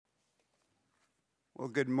Well,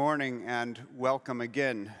 good morning and welcome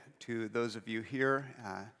again to those of you here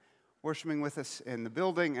worshiping with us in the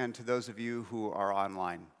building and to those of you who are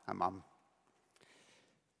online. Hi, Mom.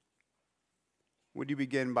 Would you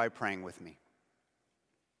begin by praying with me?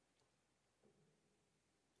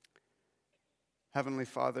 Heavenly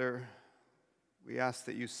Father, we ask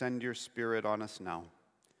that you send your Spirit on us now,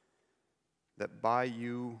 that by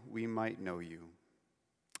you we might know you.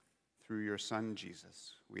 Through your Son,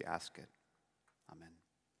 Jesus, we ask it. Amen.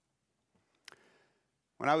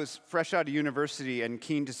 When I was fresh out of university and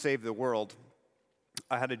keen to save the world,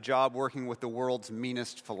 I had a job working with the world's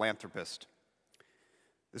meanest philanthropist.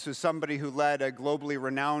 This was somebody who led a globally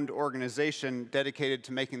renowned organization dedicated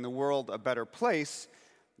to making the world a better place.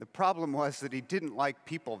 The problem was that he didn't like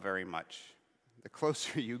people very much. The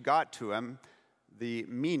closer you got to him, the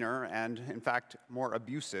meaner and, in fact, more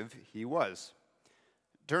abusive he was.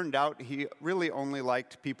 Turned out he really only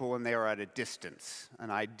liked people when they were at a distance,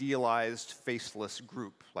 an idealized, faceless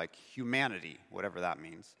group, like humanity, whatever that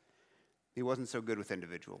means. He wasn't so good with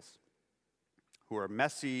individuals who are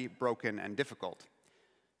messy, broken, and difficult.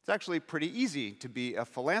 It's actually pretty easy to be a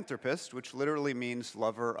philanthropist, which literally means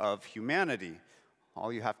lover of humanity.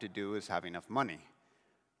 All you have to do is have enough money.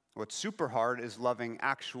 What's super hard is loving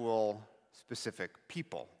actual, specific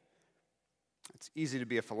people. It's easy to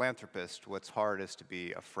be a philanthropist. What's hard is to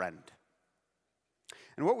be a friend.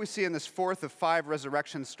 And what we see in this fourth of 5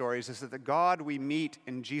 resurrection stories is that the God we meet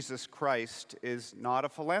in Jesus Christ is not a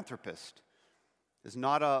philanthropist, is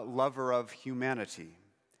not a lover of humanity,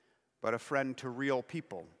 but a friend to real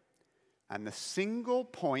people. And the single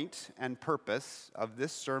point and purpose of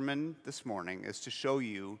this sermon this morning is to show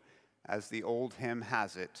you, as the old hymn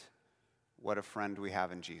has it, what a friend we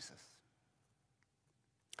have in Jesus.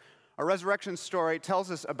 Our resurrection story tells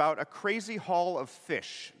us about a crazy haul of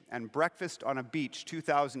fish and breakfast on a beach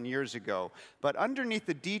 2,000 years ago. But underneath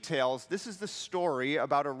the details, this is the story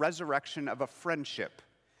about a resurrection of a friendship.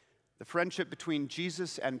 The friendship between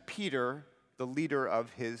Jesus and Peter, the leader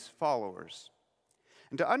of his followers.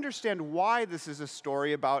 And to understand why this is a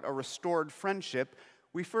story about a restored friendship,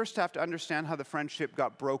 we first have to understand how the friendship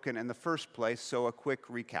got broken in the first place, so a quick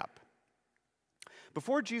recap.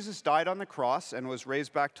 Before Jesus died on the cross and was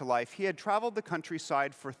raised back to life, he had traveled the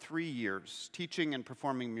countryside for 3 years, teaching and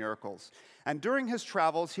performing miracles. And during his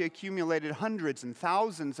travels, he accumulated hundreds and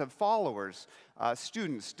thousands of followers,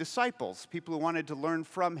 students, disciples, people who wanted to learn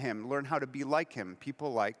from him, learn how to be like him,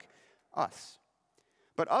 people like us.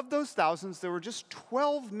 But of those thousands, there were just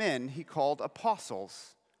 12 men he called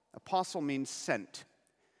apostles. Apostle means sent.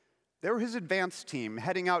 They were his advance team,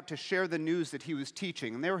 heading out to share the news that he was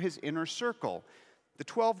teaching, and they were his inner circle. The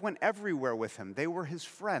 12 went everywhere with him. They were his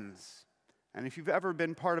friends. And if you've ever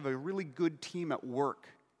been part of a really good team at work,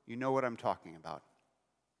 you know what I'm talking about.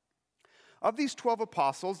 Of these 12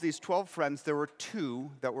 apostles, these 12 friends, there were 2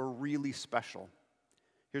 that were really special.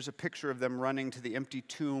 Here's a picture of them running to the empty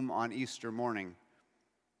tomb on Easter morning.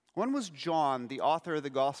 One was John, the author of the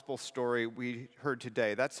gospel story we heard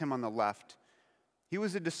today. That's him on the left. He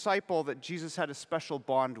was a disciple that Jesus had a special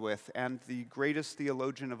bond with and the greatest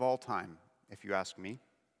theologian of all time, if you ask me.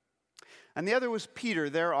 And the other was Peter,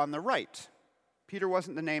 there on the right. Peter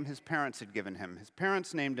wasn't the name his parents had given him. His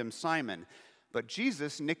parents named him Simon, but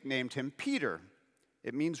Jesus nicknamed him Peter.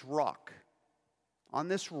 It means rock. On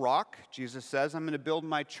this rock, Jesus says, I'm going to build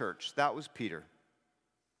my church. That was Peter.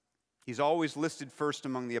 He's always listed first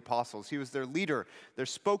among the apostles. He was their leader, their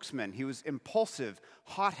spokesman. He was impulsive,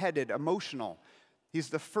 hot-headed, emotional. He's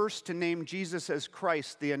the first to name Jesus as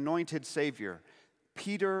Christ, the anointed Savior.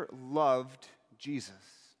 Peter loved Jesus,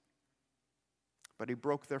 but he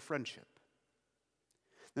broke their friendship.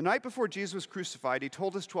 The night before Jesus was crucified, he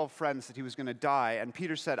told his 12 friends that he was going to die, and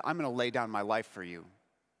Peter said, I'm going to lay down my life for you.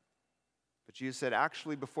 But Jesus said,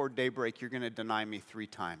 actually, before daybreak, you're going to deny me 3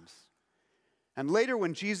 times. And later,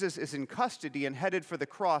 when Jesus is in custody and headed for the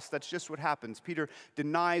cross, that's just what happens. Peter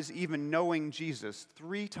denies even knowing Jesus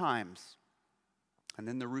 3 times. And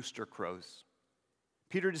then the rooster crows.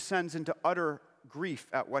 Peter descends into utter grief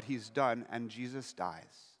at what he's done, and Jesus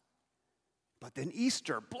dies. But then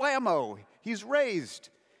Easter, blammo, he's raised.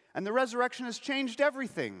 And the resurrection has changed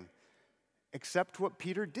everything, except what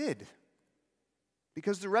Peter did.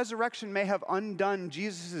 Because the resurrection may have undone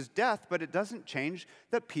Jesus' death, but it doesn't change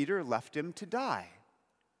that Peter left him to die.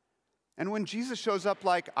 And when Jesus shows up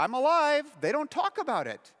like, I'm alive, they don't talk about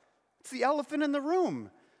it. It's the elephant in the room.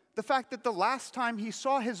 The fact that the last time he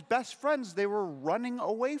saw his best friends, they were running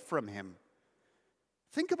away from him.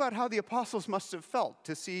 Think about how the apostles must have felt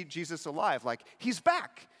to see Jesus alive. Like, he's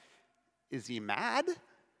back. Is he mad?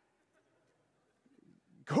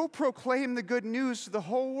 Go proclaim the good news to the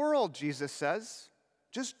whole world, Jesus says.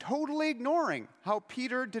 just totally ignoring how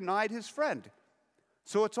Peter denied his friend.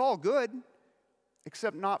 So it's all good,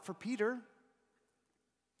 except not for Peter.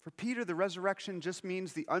 For Peter, the resurrection just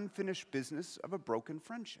means the unfinished business of a broken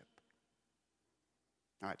friendship.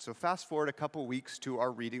 All right, so fast forward a couple weeks to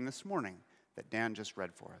our reading this morning that Dan just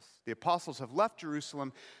read for us. The apostles have left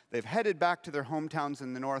Jerusalem. They've headed back to their hometowns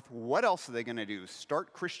in the north. What else are they going to do?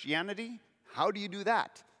 Start Christianity? How do you do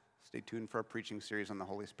that? Stay tuned for our preaching series on the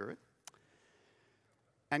Holy Spirit.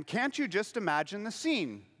 And can't you just imagine the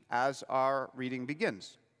scene as our reading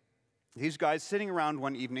begins? These guys sitting around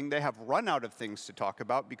one evening, they have run out of things to talk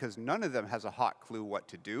about because none of them has a hot clue what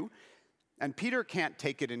to do. And Peter can't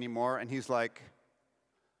take it anymore, and he's like,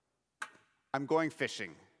 I'm going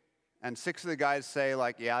fishing. And 6 of the guys say,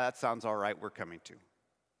 like, yeah, that sounds all right, we're coming too.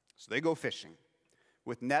 So they go fishing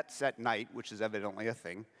with nets at night, which is evidently a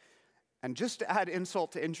thing. And just to add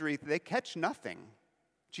insult to injury, they catch nothing.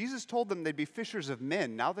 Jesus told them they'd be fishers of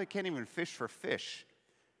men. Now they can't even fish for fish.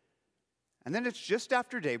 And then it's just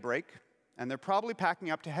after daybreak, and they're probably packing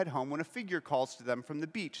up to head home when a figure calls to them from the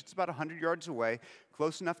beach. It's about 100 yards away,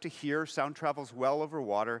 close enough to hear. Sound travels well over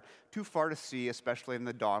water, too far to see, especially in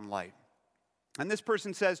the dawn light. And this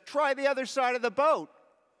person says, try the other side of the boat.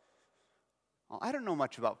 Well, I don't know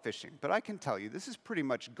much about fishing, but I can tell you this is pretty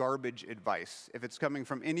much garbage advice if it's coming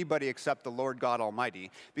from anybody except the Lord God Almighty,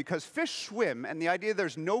 because fish swim, and the idea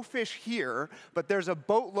there's no fish here, but there's a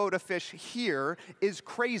boatload of fish here is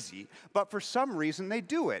crazy. But for some reason, they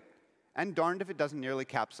do it. And darned if it doesn't nearly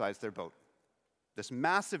capsize their boat. This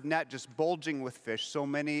massive net just bulging with fish, so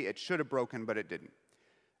many it should have broken, but it didn't.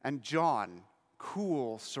 And John,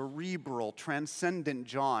 cool, cerebral, transcendent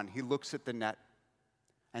John, he looks at the net,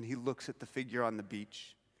 and he looks at the figure on the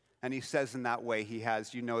beach, and he says in that way he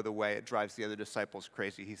has, you know the way, it drives the other disciples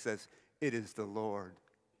crazy. He says, it is the Lord.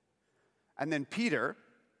 And then Peter,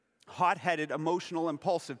 hot-headed, emotional,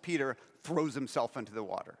 impulsive Peter, throws himself into the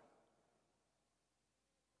water.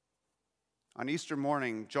 On Easter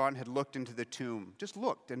morning, John had looked into the tomb, just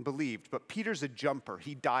looked and believed, but Peter's a jumper.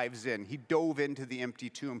 He dives in. He dove into the empty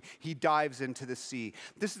tomb. He dives into the sea.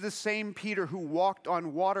 This is the same Peter who walked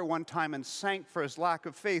on water one time and sank for his lack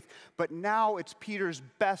of faith, but now it's Peter's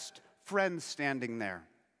best friend standing there.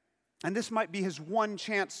 And this might be his one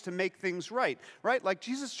chance to make things right? Like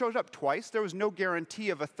Jesus showed up twice. There was no guarantee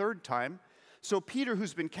of a third time. So Peter,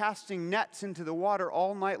 who's been casting nets into the water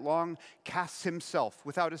all night long, casts himself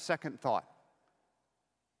without a second thought.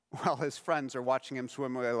 While his friends are watching him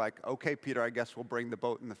swim away like, okay, Peter, I guess we'll bring the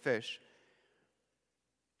boat and the fish.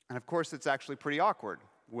 And of course, it's actually pretty awkward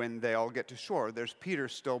when they all get to shore. There's Peter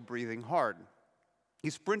still breathing hard. He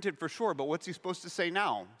sprinted for shore, but what's he supposed to say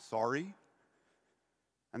now? Sorry?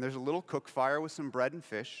 And there's a little cook fire with some bread and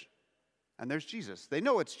fish. And there's Jesus. They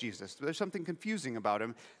know it's Jesus. There's something confusing about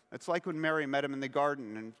him. It's like when Mary met him in the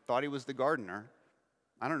garden and thought he was the gardener.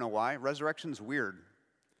 I don't know why. Resurrection's weird.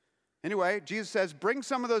 Anyway, Jesus says, bring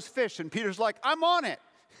some of those fish. And Peter's like, I'm on it.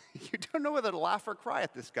 You don't know whether to laugh or cry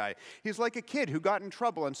at this guy. He's like a kid who got in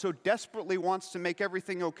trouble and so desperately wants to make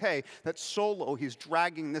everything okay that solo he's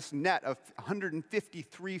dragging this net of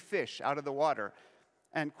 153 fish out of the water.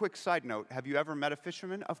 And quick side note, have you ever met a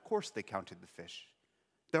fisherman? Of course they counted the fish.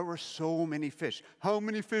 There were so many fish. How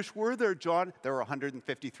many fish were there, John? There were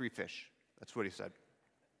 153 fish. That's what he said.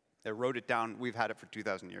 They wrote it down. We've had it for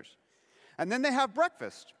 2,000 years. And then they have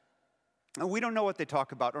breakfast. And we don't know what they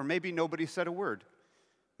talk about, or maybe nobody said a word.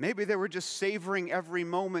 Maybe they were just savoring every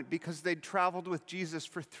moment because they'd traveled with Jesus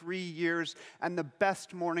for 3 years, and the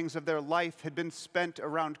best mornings of their life had been spent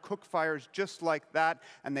around cook fires just like that,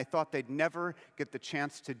 and they thought they'd never get the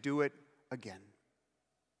chance to do it again.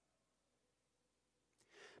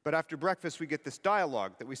 But after breakfast, we get this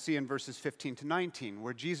dialogue that we see in verses 15 to 19,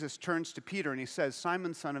 where Jesus turns to Peter and he says,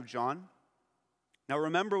 Simon, son of John. Now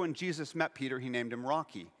remember when Jesus met Peter, he named him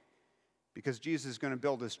Rocky, because Jesus is going to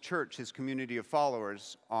build his church, his community of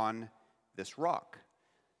followers, on this rock.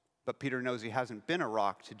 But Peter knows he hasn't been a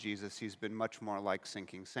rock to Jesus. He's been much more like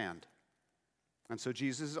sinking sand. And so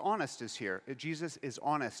Jesus is honest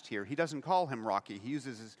here. He doesn't call him Rocky. He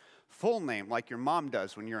uses his full name like your mom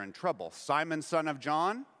does when you're in trouble. Simon, son of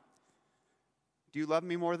John, do you love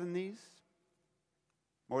me more than these?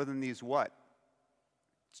 More than these what?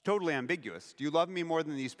 It's totally ambiguous. Do you love me more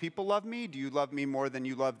than these people love me? Do you love me more than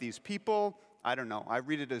you love these people? I don't know. I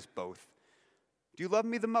read it as both. Do you love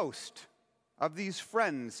me the most? Of these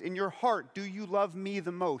friends in your heart, do you love me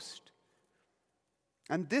the most?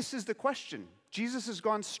 And this is the question. Jesus has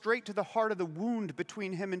gone straight to the heart of the wound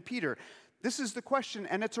between him and Peter. This is the question,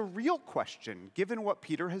 and it's a real question, given what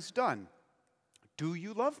Peter has done. Do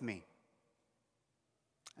you love me?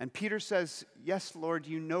 And Peter says, yes, Lord,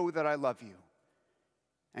 you know that I love you.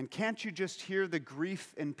 And can't you just hear the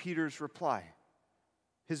grief in Peter's reply?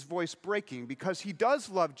 His voice breaking, because he does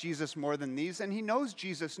love Jesus more than these, and he knows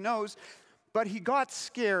Jesus knows, but he got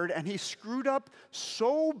scared and he screwed up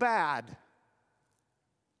so bad.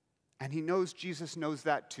 And he knows Jesus knows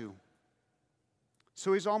that too.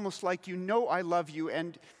 So he's almost like, you know I love you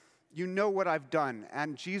and you know what I've done.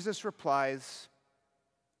 And Jesus replies,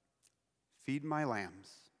 feed my lambs.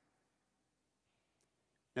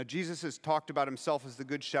 Now, Jesus has talked about himself as the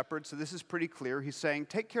good shepherd, so this is pretty clear. He's saying,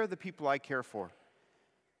 take care of the people I care for.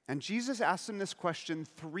 And Jesus asks him this question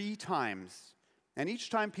 3 times. And each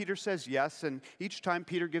time Peter says yes, and each time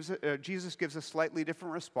Jesus gives a slightly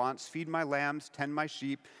different response. Feed my lambs, tend my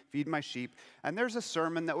sheep, feed my sheep. And there's a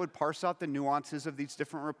sermon that would parse out the nuances of these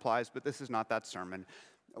different replies, but this is not that sermon.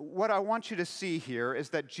 What I want you to see here is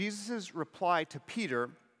that Jesus' reply to Peter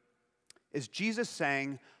is Jesus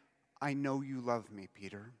saying, I know you love me,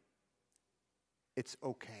 Peter. It's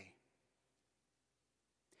okay.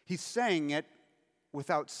 He's saying it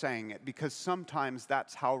without saying it, because sometimes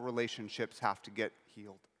that's how relationships have to get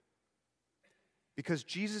healed. Because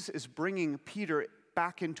Jesus is bringing Peter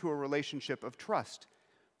back into a relationship of trust.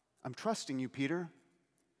 I'm trusting you, Peter.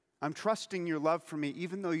 I'm trusting your love for me,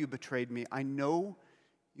 even though you betrayed me. I know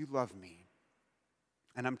you love me.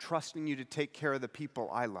 And I'm trusting you to take care of the people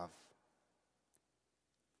I love.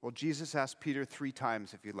 Well, Jesus asked Peter 3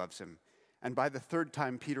 times if he loves him. And by the 3rd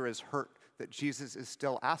time, Peter is hurt that Jesus is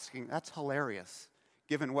still asking. That's hilarious,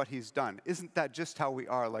 given what he's done. Isn't that just how we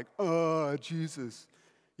are? Like, oh, Jesus,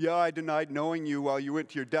 yeah, I denied knowing you while you went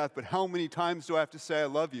to your death, but how many times do I have to say I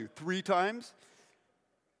love you? 3 times?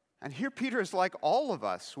 And here Peter is like all of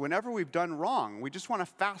us. Whenever we've done wrong, we just want to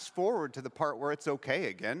fast forward to the part where it's okay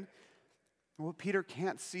again. And what Peter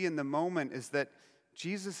can't see in the moment is that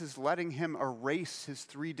Jesus is letting him erase his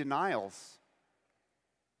 3 denials.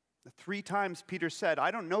 The 3 times Peter said,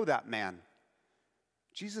 I don't know that man.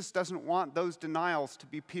 Jesus doesn't want those denials to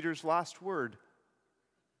be Peter's last word.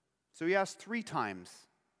 So he asked 3 times,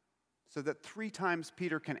 so that 3 times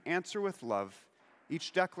Peter can answer with love,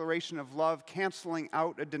 each declaration of love canceling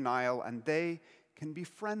out a denial, and they can be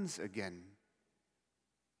friends again.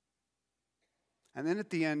 And then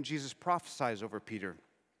at the end, Jesus prophesies over Peter.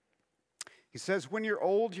 He says, when you're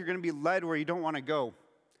old, you're going to be led where you don't want to go.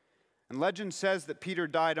 And legend says that Peter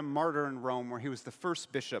died a martyr in Rome, where he was the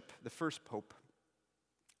first bishop, the first pope,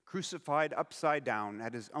 crucified upside down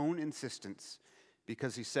at his own insistence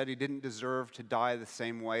because he said he didn't deserve to die the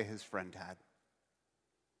same way his friend had.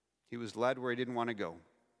 He was led where he didn't want to go.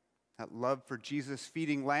 That love for Jesus,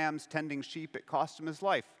 feeding lambs, tending sheep, it cost him his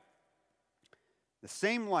life. The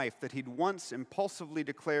same life that he'd once impulsively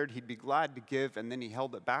declared he'd be glad to give, and then he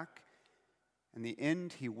held it back. In the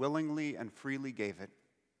end, he willingly and freely gave it.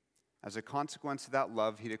 As a consequence of that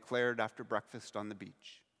love, he declared after breakfast on the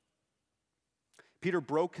beach. Peter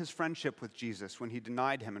broke his friendship with Jesus when he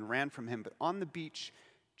denied him and ran from him, but on the beach,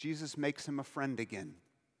 Jesus makes him a friend again.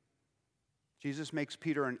 Jesus makes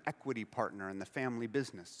Peter an equity partner in the family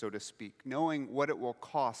business, so to speak, knowing what it will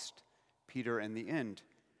cost Peter in the end,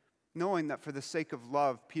 knowing that for the sake of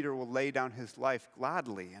love, Peter will lay down his life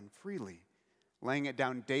gladly and freely, laying it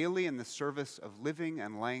down daily in the service of living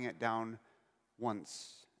and laying it down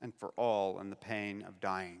once and for all in the pain of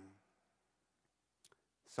dying.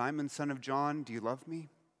 Simon, son of John, do you love me?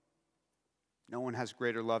 No one has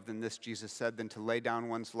greater love than this, Jesus said, than to lay down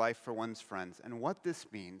one's life for one's friends. And what this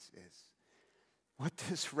means is, what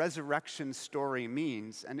this resurrection story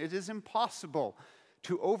means, and it is impossible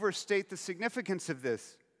to overstate the significance of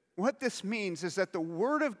this. What this means is that the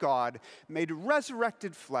Word of God made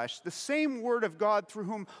resurrected flesh, the same Word of God through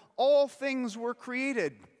whom all things were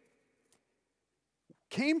created,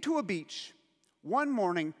 came to a beach one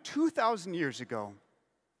morning 2,000 years ago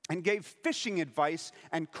and gave fishing advice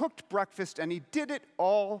and cooked breakfast, and he did it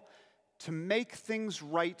all to make things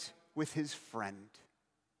right with his friend.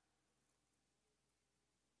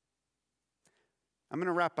 I'm going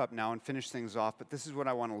to wrap up now and finish things off, but this is what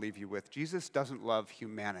I want to leave you with. Jesus doesn't love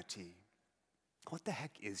humanity. What the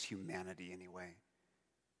heck is humanity anyway?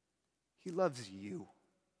 He loves you.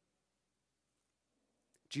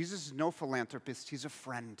 Jesus is no philanthropist, he's a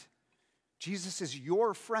friend. Jesus is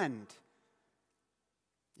your friend,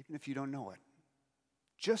 even if you don't know it.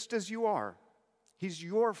 Just as you are, he's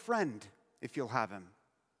your friend if you'll have him.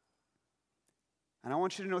 And I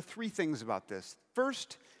want you to know 3 things about this.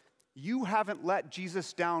 First, you haven't let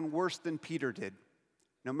Jesus down worse than Peter did,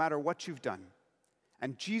 no matter what you've done.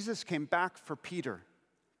 And Jesus came back for Peter.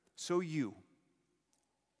 So you,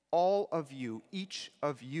 all of you, each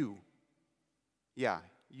of you, yeah,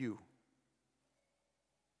 you,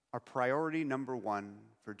 are priority number 1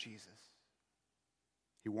 for Jesus.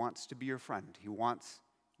 He wants to be your friend. He wants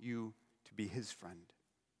you to be his friend.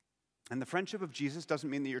 And the friendship of Jesus doesn't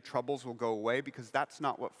mean that your troubles will go away, because that's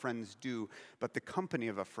not what friends do. But the company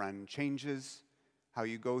of a friend changes how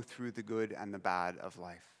you go through the good and the bad of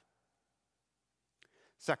life.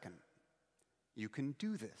 Second, you can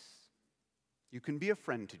do this. You can be a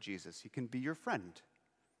friend to Jesus. He can be your friend.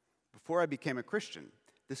 Before I became a Christian,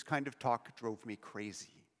 this kind of talk drove me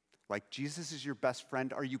crazy. Like, Jesus is your best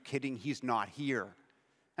friend? Are you kidding? He's not here.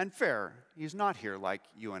 And fair, he's not here like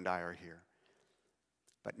you and I are here.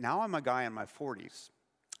 But now I'm a guy in my 40s.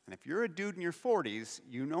 And if you're a dude in your 40s,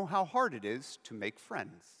 you know how hard it is to make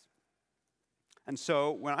friends. And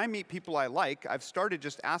so when I meet people I like, I've started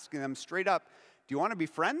just asking them straight up, do you want to be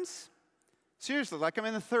friends? Seriously, like I'm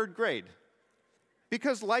in the 3rd grade.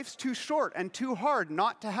 Because life's too short and too hard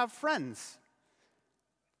not to have friends.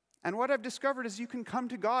 And what I've discovered is you can come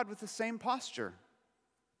to God with the same posture.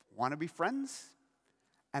 Want to be friends?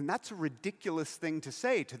 And that's a ridiculous thing to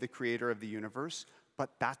say to the creator of the universe,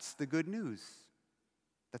 but that's the good news.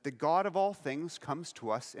 That the God of all things comes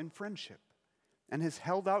to us in friendship and has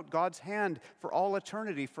held out God's hand for all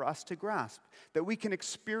eternity for us to grasp. That we can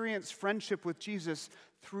experience friendship with Jesus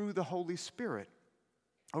through the Holy Spirit,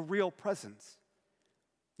 a real presence.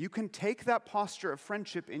 You can take that posture of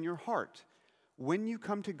friendship in your heart when you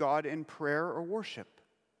come to God in prayer or worship.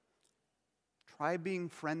 Try being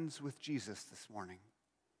friends with Jesus this morning,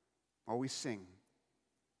 while we sing,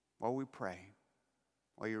 while we pray,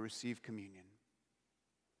 while you receive communion.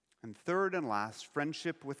 And third and last,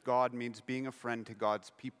 friendship with God means being a friend to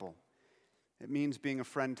God's people. It means being a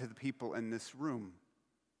friend to the people in this room.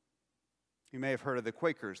 You may have heard of the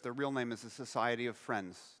Quakers. Their real name is the Society of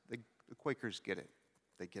Friends. The Quakers get it.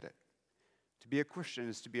 They get it. To be a Christian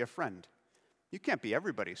is to be a friend. You can't be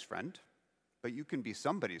everybody's friend, but you can be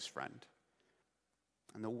somebody's friend.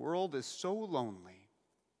 And the world is so lonely.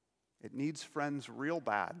 It needs friends real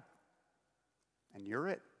bad. And you're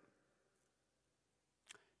it.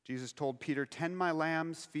 Jesus told Peter, "Tend my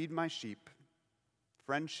lambs, feed my sheep."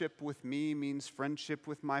 Friendship with me means friendship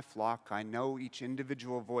with my flock. I know each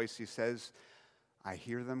individual voice. He says, I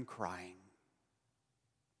hear them crying.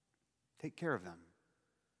 Take care of them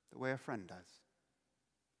the way a friend does.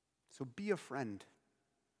 So be a friend.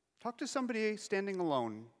 Talk to somebody standing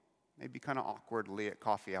alone, maybe kind of awkwardly at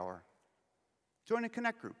coffee hour. Join a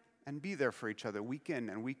connect group and be there for each other week in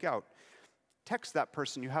and week out. Text that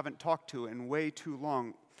person you haven't talked to in way too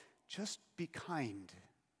long. Just be kind,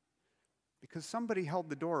 because somebody held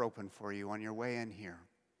the door open for you on your way in here.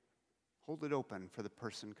 Hold it open for the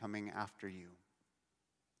person coming after you.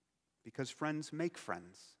 Because friends make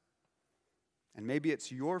friends. And maybe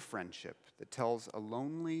it's your friendship that tells a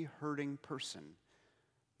lonely, hurting person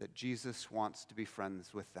that Jesus wants to be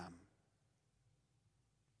friends with them.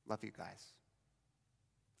 Love you guys.